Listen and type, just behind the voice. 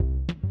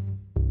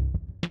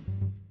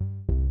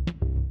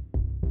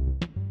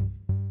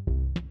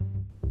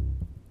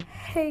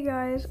Hey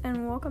guys,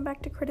 and welcome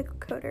back to Critical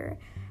Coder.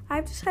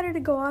 I've decided to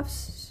go off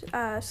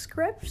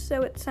script,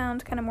 so it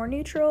sounds kind of more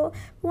neutral.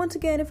 But once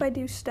again, if I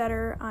do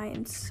stutter, I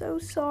am so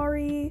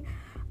sorry.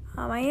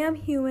 I am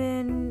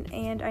human,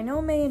 and I know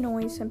it may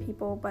annoy some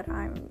people, but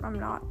I'm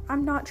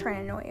not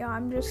trying to annoy you.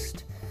 I'm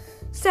just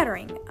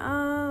stuttering.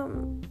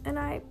 And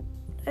I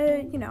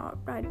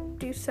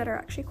do stutter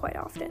actually quite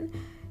often.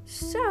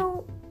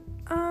 So,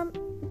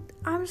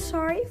 I'm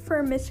sorry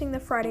for missing the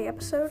Friday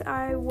episode.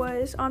 I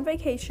was on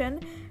vacation,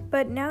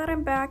 but now that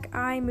I'm back,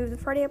 I moved the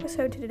Friday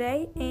episode to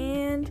today.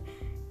 And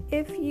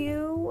if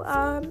you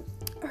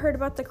heard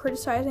about the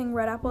criticizing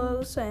red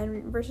apples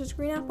and versus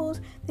green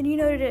apples, then you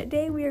know that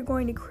today we are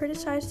going to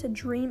criticize the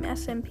Dream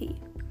SMP.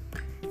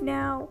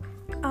 Now,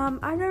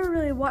 I've never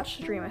really watched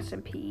the Dream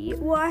SMP.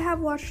 Well, I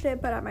have watched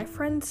it, but at my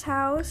friend's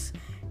house,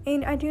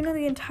 and I do know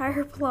the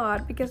entire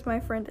plot because my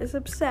friend is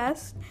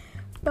obsessed.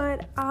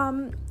 But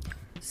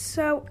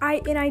So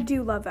I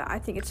do love it. I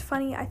think it's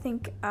funny. I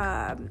think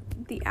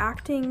the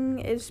acting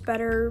is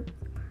better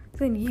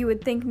than you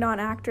would think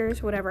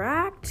non-actors would ever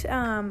act.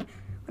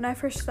 When I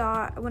first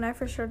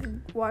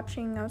started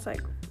watching, I was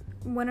like,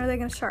 when are they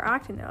gonna start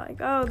acting? They're like,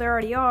 oh, they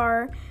already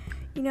are.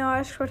 I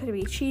expected it to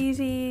be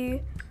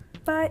cheesy,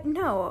 but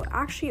no.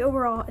 Actually,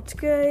 overall, it's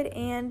good,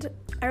 and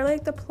I really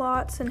like the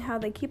plots and how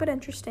they keep it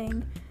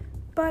interesting.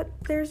 But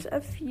there's a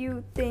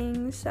few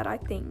things that I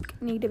think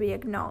need to be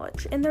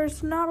acknowledged, and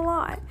there's not a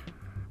lot.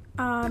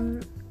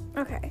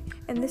 Okay,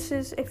 and this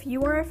is, if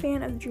you are a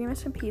fan of the Dream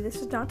SMP, this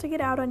is not to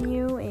get out on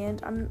you,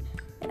 and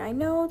I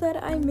know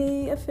that I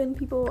may offend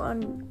people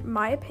on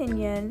my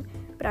opinion,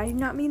 but I do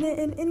not mean it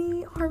in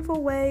any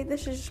harmful way.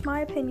 This is just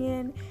my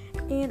opinion,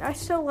 and I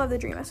still love the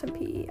Dream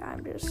SMP.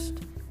 I'm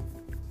just,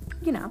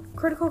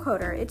 critical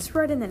coder. It's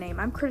right in the name.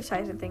 I'm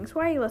criticizing things.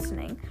 Why are you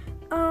listening?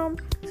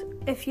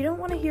 If you don't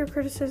want to hear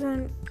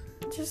criticism,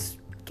 just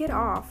get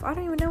off. I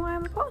don't even know why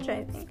I'm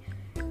apologizing.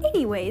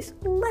 Anyways,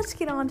 let's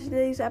get on to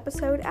today's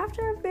episode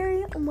after a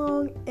very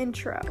long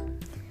intro.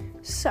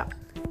 So,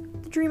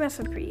 the Dream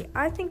SMP.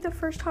 I think the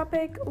first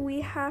topic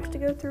we have to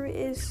go through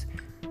is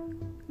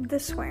the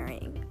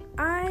swearing.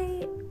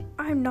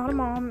 I'm not a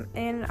mom,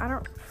 and I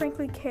don't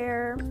frankly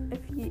care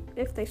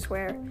if they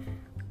swear,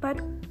 but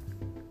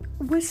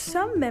with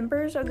some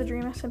members of the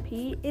Dream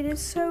SMP, it is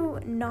so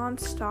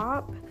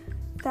non-stop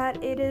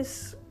that it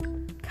is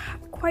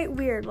quite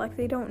weird, like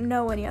they don't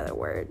know any other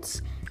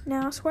words.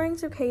 Now,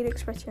 swearing's okay to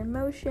express your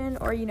emotion,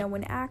 or,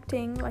 when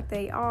acting like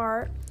they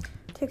are,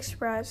 to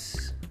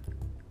express,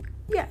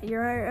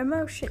 your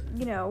emotion,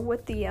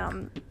 with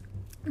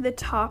the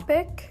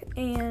topic,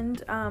 and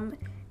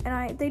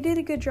they did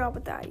a good job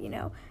with that,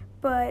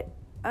 but,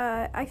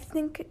 I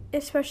think,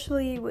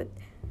 especially with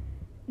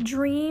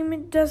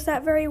Dream does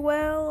that very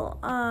well,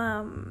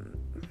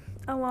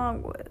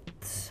 along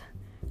with,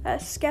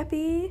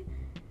 Skeppy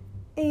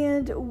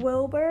and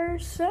Wilbur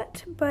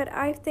Soot, but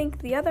I think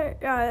the other,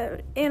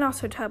 and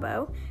also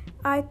Tubbo,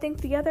 I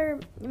think the other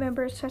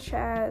members such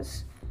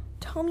as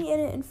Tommy,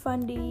 Innit, and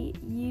Fundy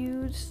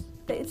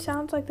it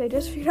sounds like they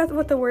just figured out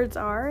what the words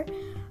are.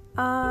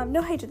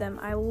 No hate to them,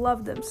 I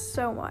love them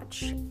so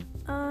much,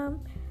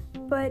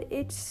 but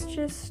it's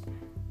just,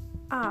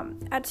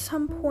 at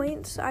some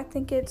points, I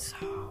think it's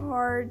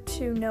hard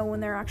to know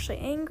when they're actually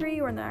angry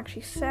or when they're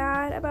actually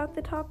sad about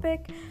the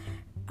topic,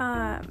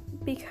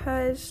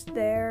 because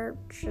they're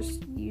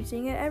just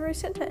using it every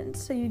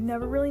sentence, so you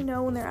never really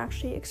know when they're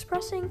actually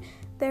expressing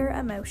their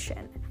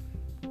emotion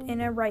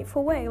in a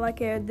rightful way, like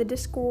the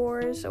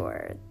Discourse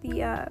or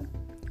the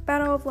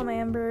Battle of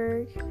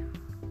Lamberg,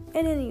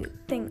 and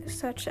anything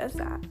such as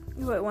that.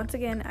 But once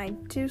again, I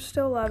do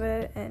still love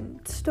it, and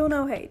still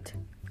no hate.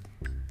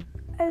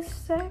 A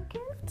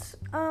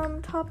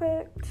second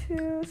topic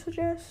to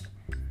suggest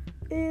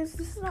is,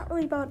 this is not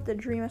really about the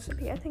Dream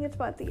SMP, I think it's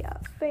about the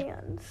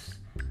fans.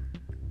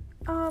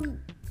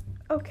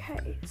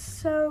 Okay,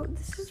 so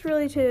this is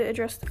really to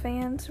address the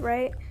fans,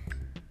 right?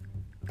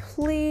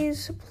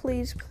 Please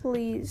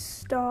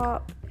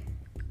stop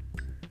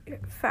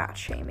fat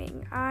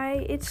shaming.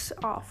 It's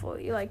awful.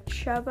 You like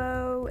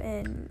Chubbo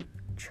and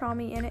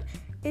Tommy in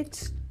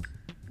it.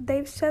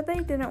 They've said they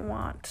didn't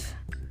want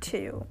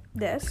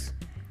this,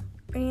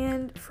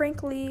 and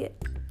frankly,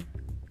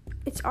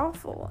 it's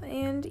awful.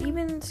 And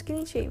even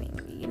skinny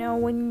shaming,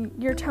 when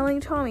you're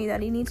telling Tommy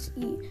that he needs to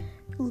eat,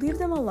 leave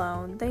them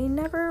alone. They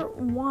never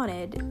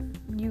wanted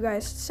you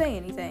guys to say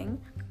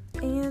anything,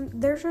 and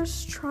they're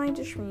just trying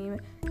to stream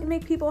and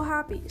make people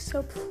happy,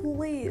 so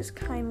please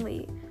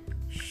kindly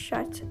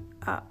shut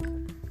up.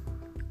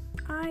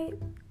 I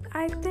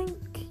think,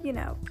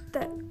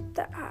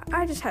 that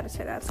I just had to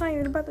say that. It's not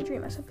even about the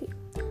Dream SMP.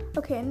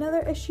 Okay,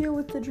 another issue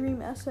with the Dream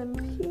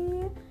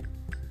SMP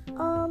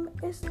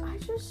is I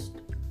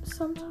just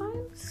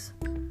sometimes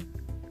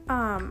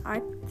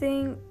I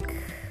think,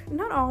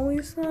 not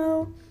always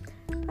though,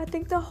 I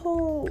think the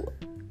whole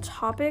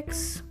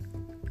topics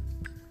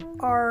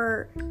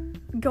are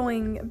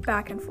going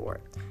back and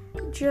forth.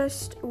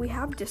 We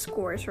have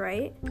Discourse,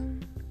 right?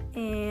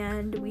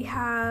 and we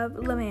have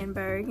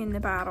L'Manberg in the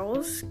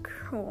battles.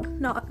 Cool.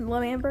 Not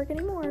L'Manberg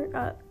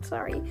anymore.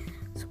 Sorry.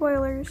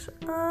 Spoilers.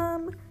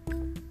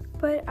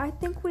 But I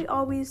think we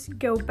always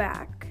go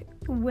back.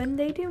 When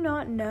they do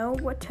not know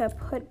what to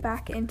put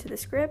back into the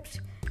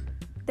script,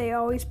 they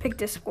always pick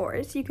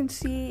Discord. You can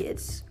see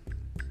it's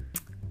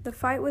the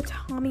fight with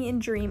Tommy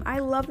and Dream. I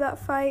love that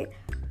fight,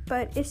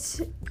 but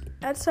it's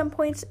at some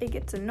points it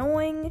gets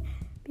annoying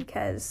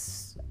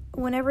because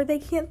whenever they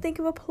can't think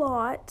of a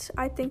plot,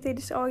 I think they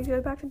just always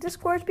go back to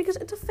Discord because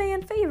it's a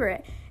fan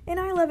favorite. And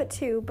I love it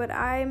too, but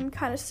I'm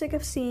kind of sick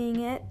of seeing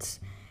it.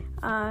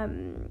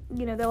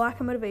 The lack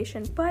of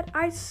motivation. But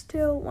I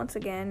still, once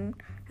again,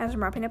 as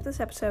I'm wrapping up this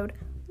episode,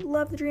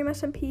 love the Dream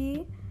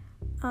SMP.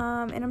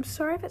 And I'm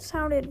sorry if it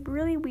sounded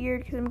really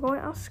weird because I'm going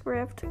off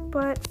script,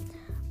 but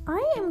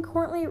I am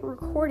currently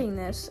recording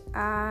this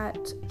at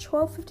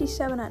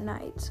 12:57 at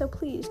night, so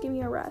please give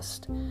me a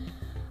rest.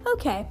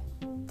 Okay,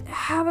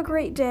 have a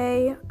great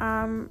day,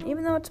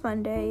 even though it's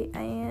Monday,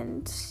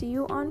 and see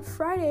you on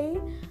Friday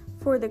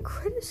for the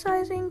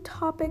criticizing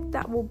topic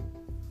that will,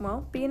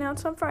 be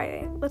announced on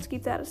Friday. Let's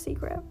keep that a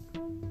secret.